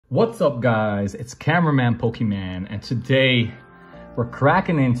What's up guys, it's Cameraman Pokemon, and today we're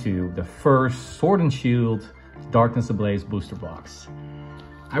cracking into the first Sword and Shield Darkness Ablaze booster box.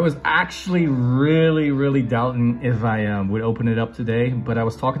 I was actually really doubting if I would open it up today, but I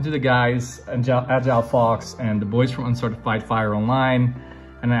was talking to the guys, Agile Fox and the boys from Uncertified Fire Online,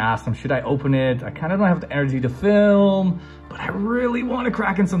 and I asked them, should I open it? I kind of don't have the energy to film, but I really want to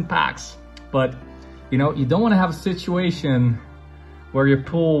crack in some packs. But you know, you don't want to have a situation where you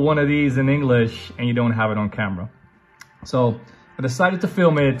pull one of these in English and you don't have it on camera. So I decided to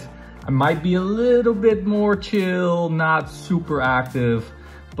film it. I might be a little bit more chill, not super active,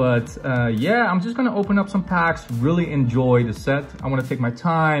 but yeah, I'm just gonna open up some packs, really enjoy the set. I wanna take my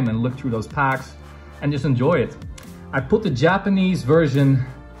time and look through those packs and just enjoy it. I put the Japanese version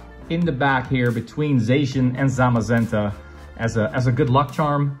in the back here between Zacian and Zamazenta as a good luck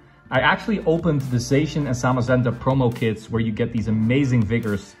charm. I actually opened the Zacian and Zamazenta promo kits where you get these amazing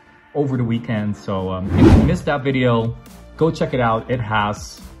vigors over the weekend. So if you missed that video, go check it out. It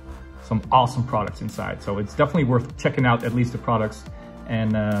has some awesome products inside. So it's definitely worth checking out at least the products.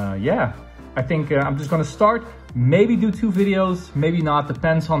 And yeah, I think I'm just gonna start, maybe do 2 videos, maybe not,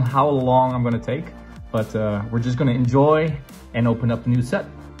 depends on how long I'm gonna take. But we're just gonna enjoy and open up the new set.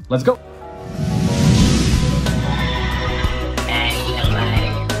 Let's go.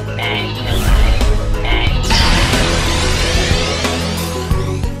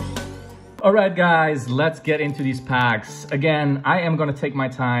 All right, guys, let's get into these packs. Again, I am gonna take my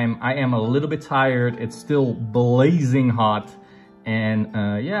time. I am a little bit tired. It's still blazing hot. And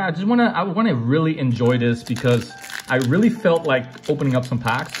yeah, I wanna really enjoy this because I really felt like opening up some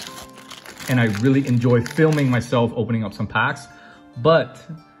packs and I really enjoy filming myself opening up some packs. But,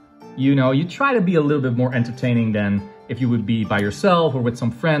 you know, you try to be a little bit more entertaining than if you would be by yourself or with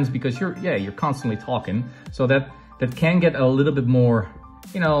some friends because you're constantly talking. So that can get a little bit more,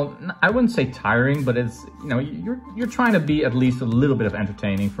 you know, I wouldn't say tiring, but it's, you know, you're trying to be at least a little bit of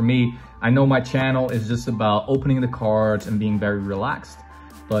entertaining. For me, I know my channel is just about opening the cards and being very relaxed.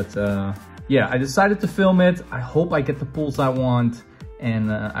 But yeah, I decided to film it. I hope I get the pulls I want,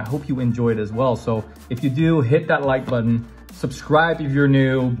 and I hope you enjoy it as well. So if you do, hit that like button, subscribe if you're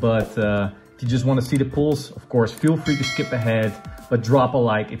new, but if you just want to see the pulls, of course, feel free to skip ahead, but drop a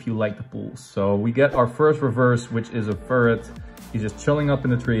like if you like the pulls. So we get our first reverse, which is a Ferret. He's just chilling up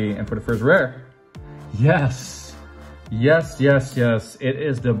in the tree. And for the first rare, yes. It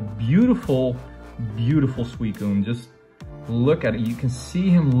is the beautiful Suicune. Just look at it. You can see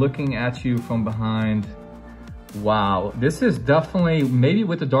him looking at you from behind. Wow, this is definitely, maybe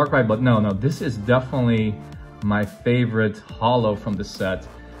with the Darkrai, but no, this is definitely my favorite holo from the set.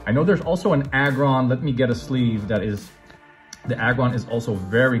 I know there's also an Aggron. Let me get a sleeve that is, the Aggron is also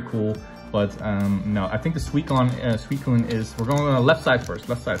very cool. But no, I think the Suicune is, we're going on the left side first.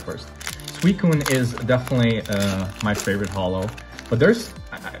 Suicune is definitely my favorite holo. But there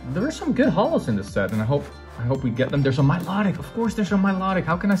are some good holos in this set, and I hope we get them. There's a Milotic, of course there's a Milotic.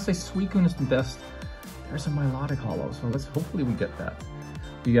 How can I say Suicune is the best? There's a Milotic holo, so hopefully we get that.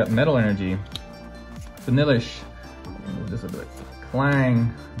 We got Metal Energy, Vanillish, move this a bit,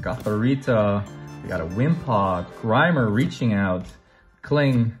 Clang, Gothorita, we got a Wimpod, Grimer reaching out,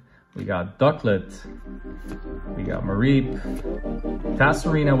 Kling, we got Ducklet, we got Mareep,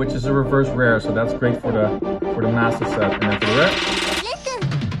 Tasserina, which is a reverse rare, so that's great for the master set. And then for the rare,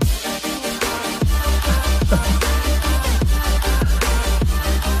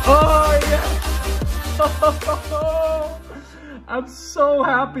 oh yeah! I'm so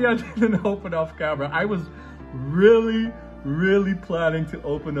happy I didn't open off camera. I was really planning to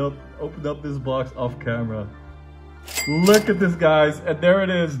open up this box off camera. Look at this, guys, and there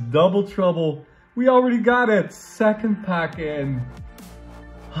it is, Double Trouble. We already got it, second pack in.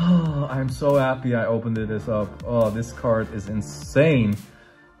 Oh, I'm so happy I opened this up. Oh, this card is insane.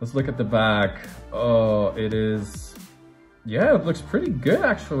 Let's look at the back. Oh, it is, yeah, it looks pretty good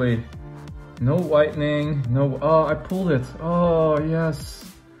actually. No whitening, no, oh, I pulled it. Oh, yes.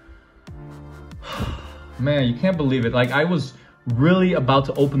 Man, you can't believe it. Like, I was really about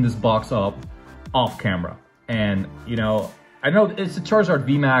to open this box up off camera. And, you know, I know it's a Charizard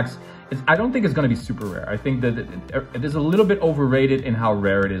VMAX. I don't think it's going to be super rare. I think that it is a little bit overrated in how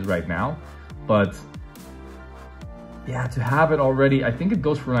rare it is right now. But, yeah, to have it already, I think it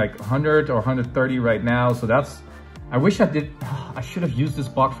goes for like 100 or 130 right now. So that's, I wish I should have used this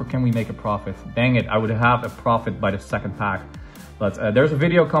box for Can We Make a Profit? Dang it, I would have a profit by the second pack. But there's a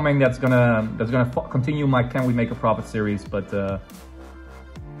video coming that's gonna continue my Can We Make a Profit series. But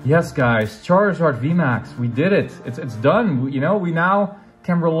yes, guys, Charizard VMAX, we did it. It's done. You know, we now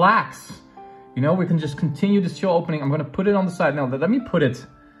can relax. You know, we can just continue this chill opening. I'm gonna put it on the side now. Let me put it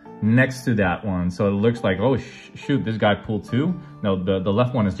next to that one. So it looks like, oh shoot, this guy pulled two. No, the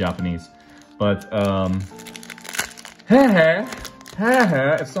left one is Japanese. But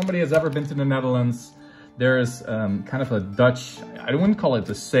if somebody has ever been to the Netherlands, there is kind of a Dutch, I wouldn't call it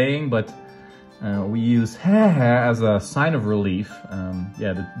a saying, but we use as a sign of relief.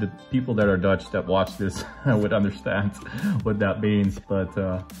 Yeah, the people that are Dutch that watch this would understand what that means. But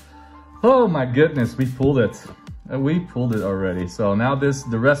oh my goodness, we pulled it. We pulled it already. So now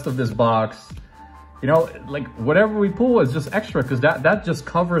the rest of this box, you know, like whatever we pull is just extra, because that just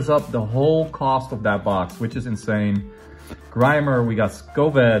covers up the whole cost of that box, which is insane. Grimer, we got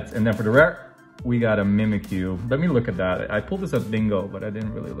Scovet, and then for the rare, we got a Mimikyu. Let me look at that. I pulled this at Bingo, but I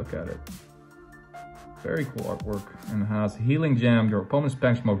didn't really look at it. Very cool artwork. And it has Healing Gem. Your opponent's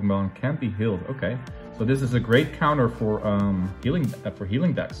bench Pokemon can't be healed. Okay, so this is a great counter for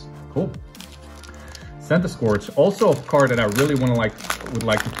healing decks. Cool. Centiskorch, also a card that I really would like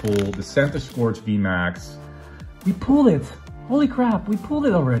to pull. The Centiskorch VMAX. We pulled it. Holy crap, we pulled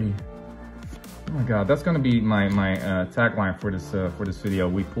it already. Oh my god, that's gonna be my tagline for this video.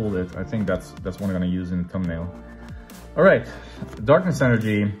 We pulled it. I think that's what I'm gonna use in the thumbnail. All right, Darkness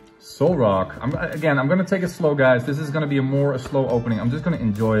Energy, Soul Rock. I'm gonna take it slow, guys. This is gonna be a slow opening. I'm just gonna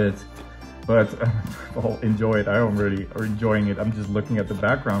enjoy it, but well, enjoy it. I already are enjoying it. I'm just looking at the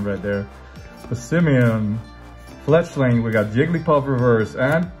background right there. The Simeon, Fletchling. We got Jigglypuff Reverse,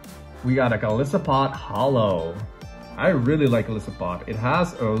 and we got a Golisopod Hollow. I really like Golisopod. It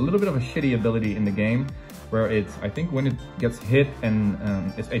has a little bit of a shitty ability in the game where I think when it gets hit and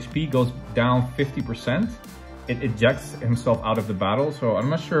its HP goes down 50%, it ejects himself out of the battle. So I'm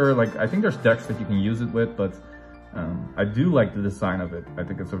not sure, like, I think there's decks that you can use it with, but I do like the design of it. I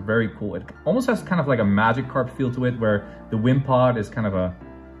think it's a very cool, it almost has kind of like a Magikarp feel to it, where the Wimpod is kind of a,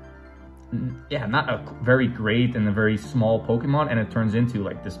 yeah, not a very great and a very small Pokemon, and it turns into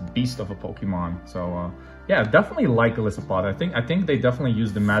like this beast of a Pokemon. So yeah, definitely like Golisopod. I think they definitely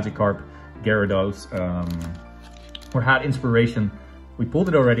used the Magikarp Gyarados or had inspiration. We pulled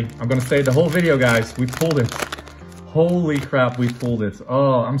it already. I'm gonna say the whole video, guys. We pulled it. Holy crap, we pulled it.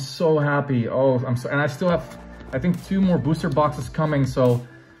 Oh, I'm so happy. Oh, and I still have, I think, 2 more booster boxes coming, so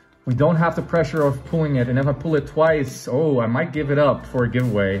we don't have the pressure of pulling it. And if I pull it twice, oh, I might give it up for a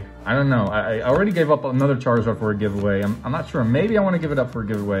giveaway. I don't know. I already gave up another Charizard for a giveaway. I'm not sure. Maybe I want to give it up for a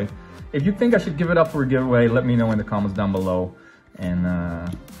giveaway. If you think I should give it up for a giveaway, let me know in the comments down below. And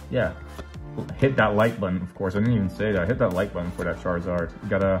yeah, hit that like button, of course. I didn't even say that. Hit that like button for that Charizard. We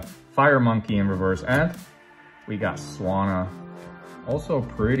got a Fire Monkey in reverse, and we got Swanna. Also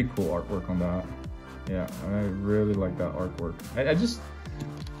pretty cool artwork on that. Yeah, I really like that artwork.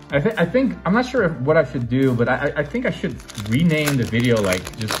 I think, I'm not sure what I should do, but I think I should rename the video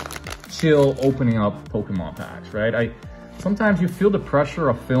like just chill opening up Pokemon packs, right? Sometimes you feel the pressure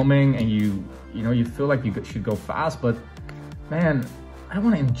of filming and you feel like you should go fast, but man, I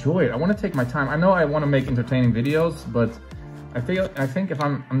want to enjoy it. I want to take my time. I know I want to make entertaining videos, but I think if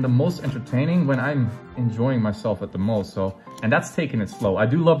I'm the most entertaining when I'm enjoying myself at the most. So, and that's taking it slow. I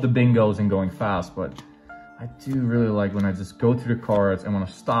do love the bingos and going fast, but I do really like when I just go through the cards and want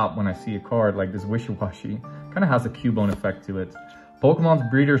to stop when I see a card like this Wishy-Washy. Kind of has a Cubone effect to it. Pokemon's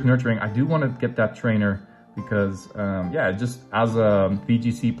Breeders Nurturing. I do want to get that trainer because, yeah, just as a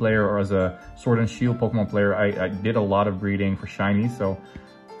VGC player or as a Sword and Shield Pokemon player, I did a lot of breeding for shiny. So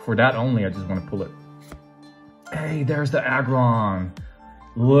for that only, I just want to pull it. Hey, there's the Aggron.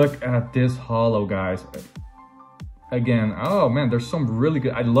 Look at this holo, guys. Again, oh man, there's some really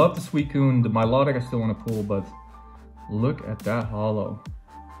good. I love the Suicune, the Milotic I still want to pull, but look at that holo.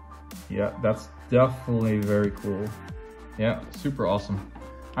 Yeah, that's definitely very cool. Yeah, super awesome.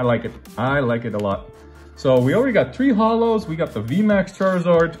 I like it. I like it a lot. So we already got 3 holos. We got the VMAX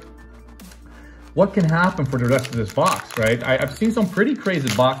Charizard. What can happen for the rest of this box, right? I've seen some pretty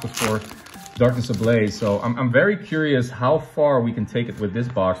crazy boxes for Darkness Ablaze, so I'm very curious how far we can take it with this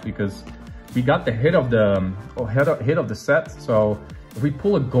box, because we got the hit of the set. So if we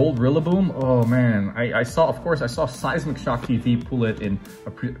pull a gold Rillaboom, oh man, I saw Seismic Shock TV pull it in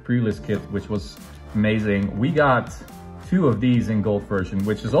a pre-list kit, which was amazing. We got 2 of these in gold version,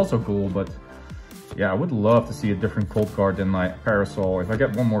 which is also cool, but yeah, I would love to see a different cold card than my Parasol. If I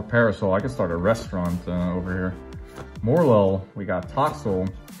get one more Parasol, I could start a restaurant over here. Morlul, we got Toxel,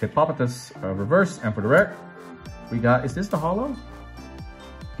 Hippopotas reverse, and for the rare, we got, is this the holo?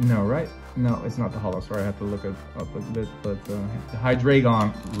 No, right? No, it's not the holo. Sorry, I had to look it up a bit, but the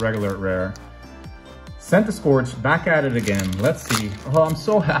Hydreigon, regular rare. Centiskorch, back at it again. Let's see. Oh, I'm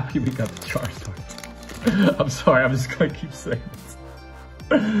so happy we got the Charizard. I'm sorry, I'm just gonna keep saying this.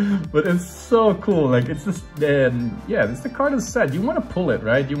 But it's so cool. Like it's just, yeah, it's the card of the set. You want to pull it,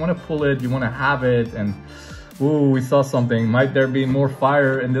 right? You want to pull it, you want to have it. And ooh, we saw something. Might there be more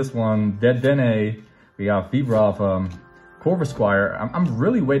fire in this one? Dead Dene. We got Vibrov, Corvisquire. I'm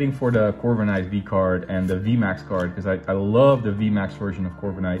really waiting for the Corviknight V card and the VMAX card because I love the VMAX version of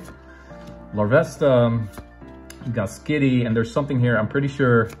Corviknight. Larvesta, we got Skitty, and there's something here. I'm pretty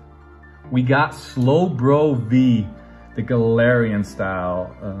sure we got Slowbro V, the Galarian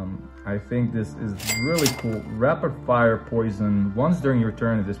style. I think this is really cool. Rapid Fire Poison. Once during your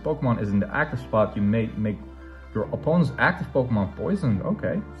turn, if this Pokemon is in the active spot, you may make your opponent's active Pokemon poisoned.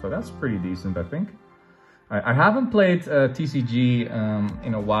 Okay, so that's pretty decent, I think. I haven't played TCG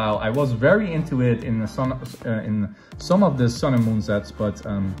in a while. I was very into it in in some of the Sun and Moon sets, but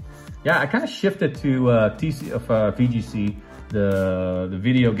yeah, I kind of shifted to VGC, the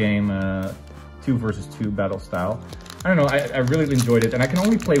video game 2 versus 2 battle style. I don't know, I really enjoyed it, and I can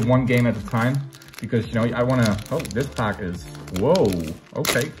only play one game at a time because, you know, I want to. Oh, this pack is, whoa,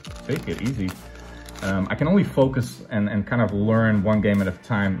 okay, take it easy. I can only focus and kind of learn one game at a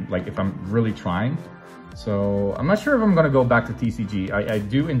time, like if I'm really trying. So I'm not sure if I'm gonna go back to TCG. I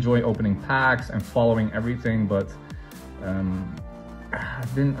do enjoy opening packs and following everything, but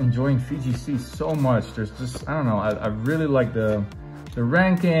I've been enjoying VGC so much. There's just, I don't know, I really like the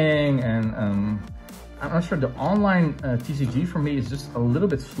ranking, and I'm not sure, the online TCG for me is just a little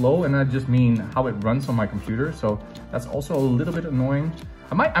bit slow, and I just mean how it runs on my computer. So that's also a little bit annoying.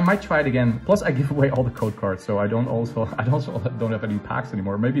 I might try it again. Plus I give away all the code cards, so I also don't have any packs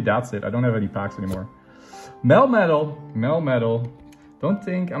anymore. Maybe that's it. I don't have any packs anymore. Melmetal.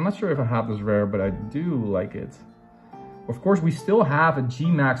 I'm not sure if I have this rare, but I do like it. Of course, we still have a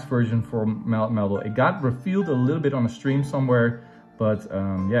G-Max version for Melmetal. It got revealed a little bit on a stream somewhere, but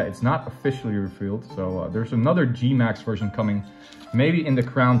yeah, it's not officially revealed. So there's another G-Max version coming, maybe in the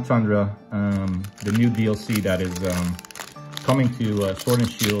Crown Tundra, the new DLC that is coming to Sword and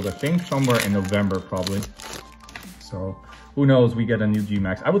Shield, I think somewhere in November probably. So who knows, we get a new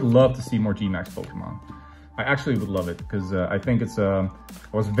G-Max. I would love to see more G-Max Pokemon. I actually would love it because I think it's, I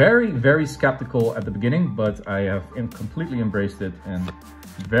was very, very skeptical at the beginning, but I have completely embraced it and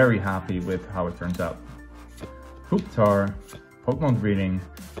very happy with how it turns out. Hooptar, Pokemon Breeding,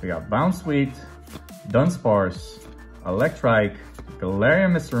 we got Bounsweet, Dunsparce, Electrike,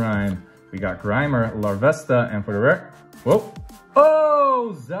 Galarian Misrime, we got Grimer, Larvesta, and for the rare, whoa,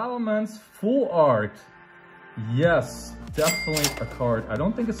 oh, Salamence Full Art. Yes, definitely a card. I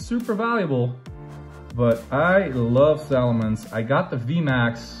don't think it's super valuable, but I love Salamence. I got the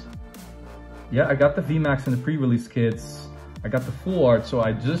VMAX. Yeah, I got the VMAX in the pre-release kits. I got the full art, so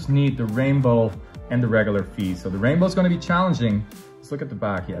I just need the rainbow and the regular fee. So the rainbow is going to be challenging. Let's look at the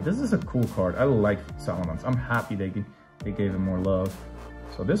back. Yeah, this is a cool card. I like Salamence. I'm happy they gave him more love.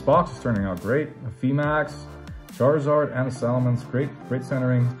 So this box is turning out great. A VMAX, Charizard, and a Salamence. Great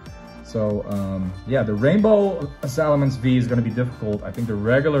centering. So yeah, the rainbow Salamence V is going to be difficult. I think the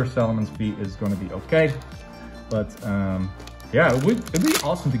regular Salamence V is going to be okay. But yeah, it'd be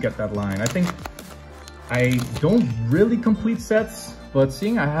awesome to get that line. I think I don't really complete sets, but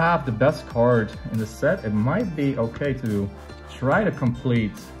seeing I have the best card in the set, it might be okay to try to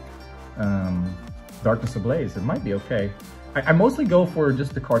complete Darkness Ablaze. It might be okay. I mostly go for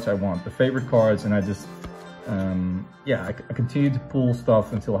just the cards I want, the favorite cards, and I just yeah, I continue to pull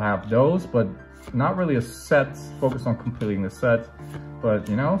stuff until I have those, but not really a set, focus on completing the set. But,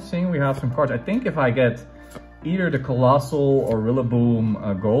 you know, seeing we have some cards, I think if I get either the Colossal or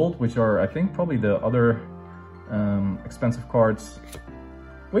Rillaboom Gold, which are, I think, probably the other expensive cards,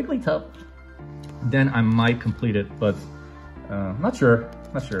 Wigglytuff, then I might complete it, but not sure.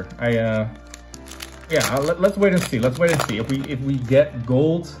 Yeah, let's wait and see. If we get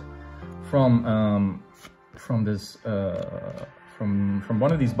gold from this from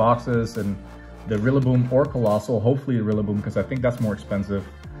one of these boxes, and the Rillaboom or Colossal, hopefully the Rillaboom, because I think that's more expensive,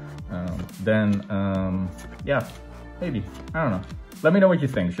 then yeah, maybe, I don't know. Let me know what you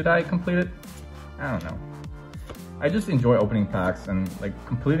think. Should I complete it? I don't know. I just enjoy opening packs and like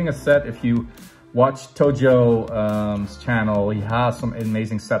completing a set. If you watch Tojo's channel, he has some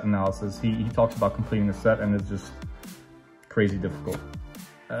amazing set analysis. He talks about completing a set, and it's just crazy difficult.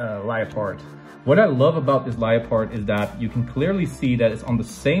 Liepard. What I love about this Liepard is that you can clearly see that it's on the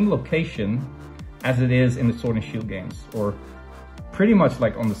same location as it is in the Sword and Shield games, or pretty much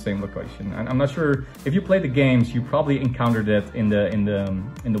like on the same location. And I'm not sure if you play the games, you probably encountered it in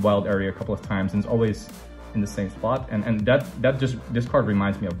the wild area a couple of times, and it's always in the same spot. And this card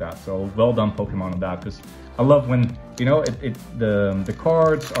reminds me of that. So well done, Pokemon, on that, because I love when, you know, the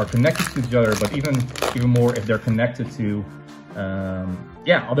cards are connected to each other, but even more if they're connected to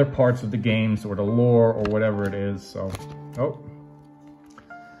yeah, other parts of the games or the lore or whatever it is. So, oh,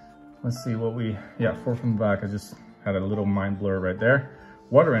 let's see what we, yeah, 4 from the back. I just had a little mind blur right there.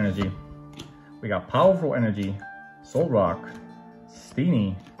 Water energy. We got Powerful Energy, Soul Rock,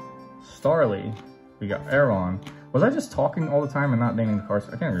 Steenie, Starly. We got Aeron. Was I just talking all the time and not naming the cards?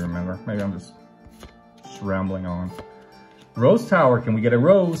 I can't even remember. Maybe I'm just rambling on. Rose Tower. Can we get a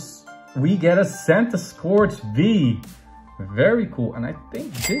Rose? We get a Centiskorch V. Very cool. And I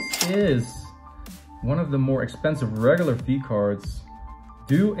think this is one of the more expensive regular V cards.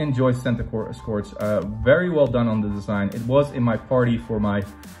 Do enjoy Centiskorch. Very well done on the design. It was in my party for my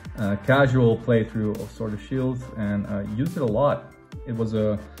casual playthrough of Sword of Shield, and used it a lot. It was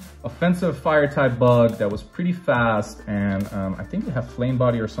a offensive fire type bug that was pretty fast, and I think they have flame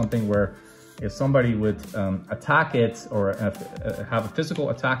body or something where if somebody would attack it or have a physical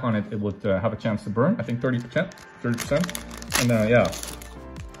attack on it, it would have a chance to burn. I think 30%. And yeah,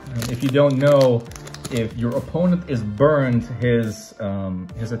 if you don't know, if your opponent is burned, his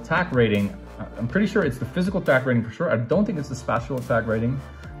attack rating, I'm pretty sure it's the physical attack rating for sure. I don't think it's the spatial attack rating.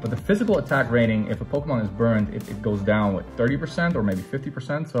 But the physical attack rating, if a Pokemon is burned, it goes down with 30% or maybe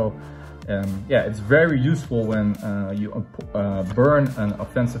 50%. So yeah, it's very useful when you burn an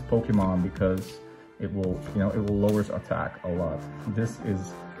offensive Pokemon, because it will, it will lower its attack a lot. This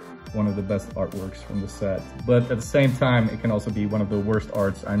is one of the best artworks from the set. But at the same time, it can also be one of the worst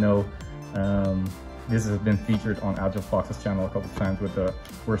arts. I know this has been featured on Agile Fox's channel a couple of times with the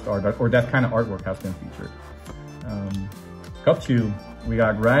worst art, or that kind of artwork has been featured. Cupchew. We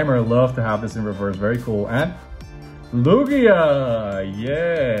got Grimer, love to have this in reverse, very cool. And Lugia,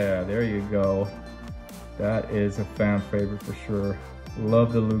 yeah, there you go. That is a fan favorite for sure.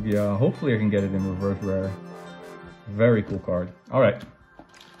 Love the Lugia. Hopefully I can get it in reverse rare. Very cool card. All right,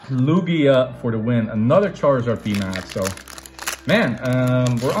 Lugia for the win. Another Charizard VMAX. So, man,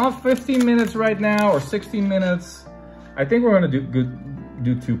 we're on 15 minutes right now, or 16 minutes. I think we're gonna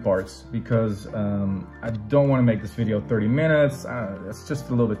do 2 parts, because I don't want to make this video 30 minutes. It's just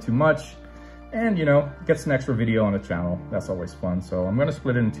a little bit too much, and gets an extra video on the channel. That's always fun. So I'm gonna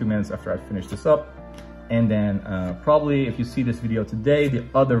split it in 2 minutes after I finish this up, and then probably if you see this video today, the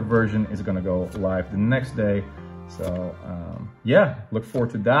other version is gonna go live the next day. So yeah, look forward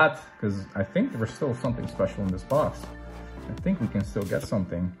to that, because I think there's still something special in this box. I think we can still get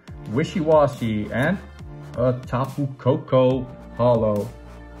something. Wishy-Washy and a Tapu Koko Holo.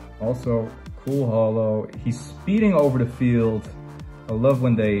 Also cool holo. He's speeding over the field. I love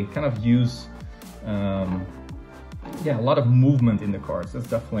when they kind of use yeah, a lot of movement in the cards. That's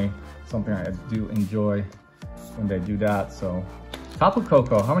definitely something I do enjoy when they do that. So Tapu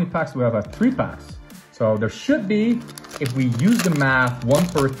Koko, how many packs do we have? 3 packs. So there should be, if we use the math, 1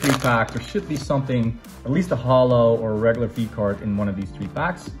 per 3 packs, there should be something, at least a holo or a regular V card in one of these 3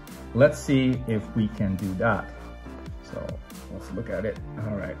 packs. Let's see if we can do that. So let's look at it.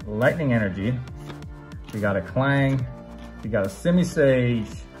 All right, Lightning Energy. We got a Clang. We got a Simisage,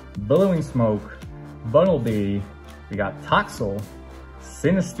 Billowing Smoke, Bunnelby. We got Toxel,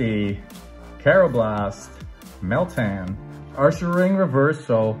 Sinistea, Karrablast, Meltan, Ursaring Reverse.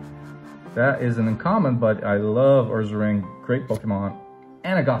 So that is an uncommon, but I love Ursaring. Great Pokemon.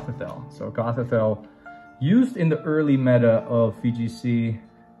 And a Gothitelle. So Gothitelle used in the early meta of VGC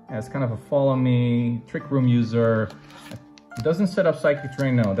as kind of a follow me, Trick Room user. It doesn't set up Psychic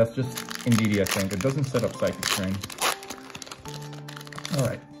Terrain, no, that's just Indeedee, I think. It doesn't set up Psychic Terrain. All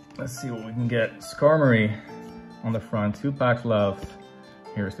right, let's see what we can get. Skarmory on the front, 2 packs left.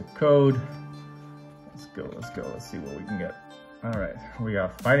 Here's the code. Let's see what we can get. All right, we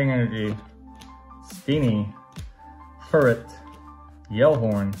got Fighting Energy, Steenie, Furret,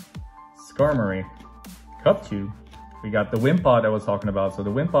 Yellhorn, Skarmory, Cupchew. We got the Wimpod I was talking about. So the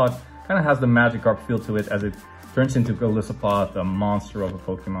Wimpod kind of has the Magikarp feel to it as it turns into Golisopod, a monster of a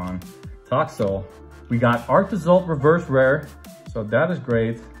Pokemon. Toxel. We got Arctozolt Reverse Rare. So that is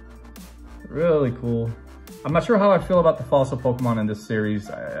great. Really cool. I'm not sure how I feel about the fossil Pokemon in this series.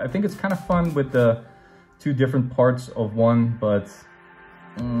 I think it's kind of fun with the 2 different parts of one, but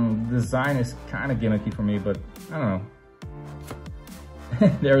design is kind of gimmicky for me, but I don't know.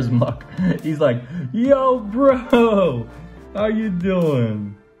 There's Muck. He's like, yo, bro, how you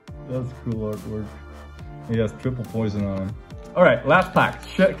doing? That's cool artwork. He has triple poison on him. All right, last pack.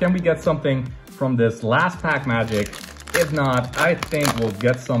 Can we get something from this last pack magic? If not, I think we'll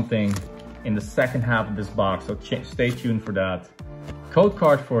get something in the second half of this box. So stay tuned for that. Code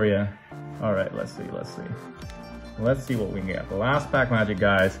card for you. All right, let's see. Let's see what we can get. The last pack magic,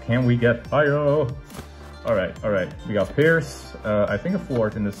 guys. Can we get fire? All right. We got Pierce, I think a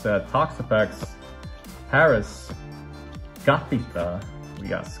Fort in this set, Toxapex, Paris, Gatita, we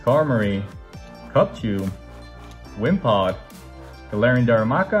got Skarmory, Cupchew, Wimpod, Galarian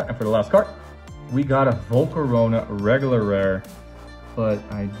Darumaka, and for the last card, we got a Volcarona regular rare, but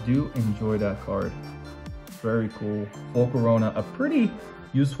I do enjoy that card. Very cool. Volcarona, a pretty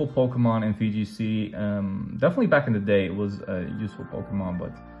useful Pokemon in VGC. Definitely back in the day it was a useful Pokemon,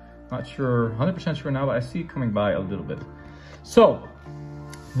 but not sure, 100% sure now, but I see it coming by a little bit. So,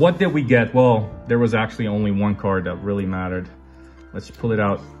 what did we get? Well, there was actually only one card that really mattered. Let's pull it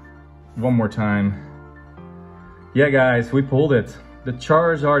out one more time. Yeah, guys, we pulled it. The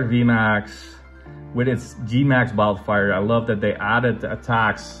Charizard VMAX with its G-Max Wildfire. I love that they added the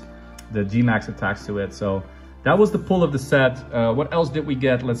attacks, the G-Max attacks to it. So that was the pull of the set. What else did we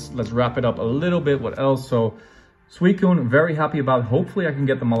get? Let's wrap it up a little bit. What else? So Suicune, very happy about. Hopefully I can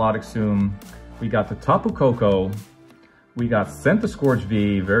get the Melodic soon. We got the Tapu Koko. We got Centiskorch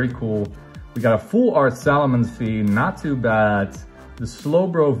V, very cool. We got a Full Art Salamence V, not too bad. The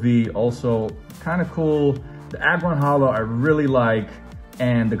Slowbro V, also kind of cool. The Aggron Hollow I really like,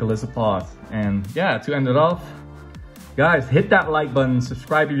 and the Golisopod. And yeah, to end it off, guys, hit that like button,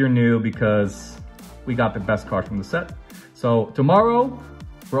 subscribe if you're new, because we got the best card from the set. So tomorrow,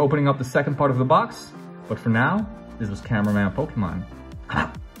 we're opening up the second part of the box. But for now, this was Cameraman Pokemon.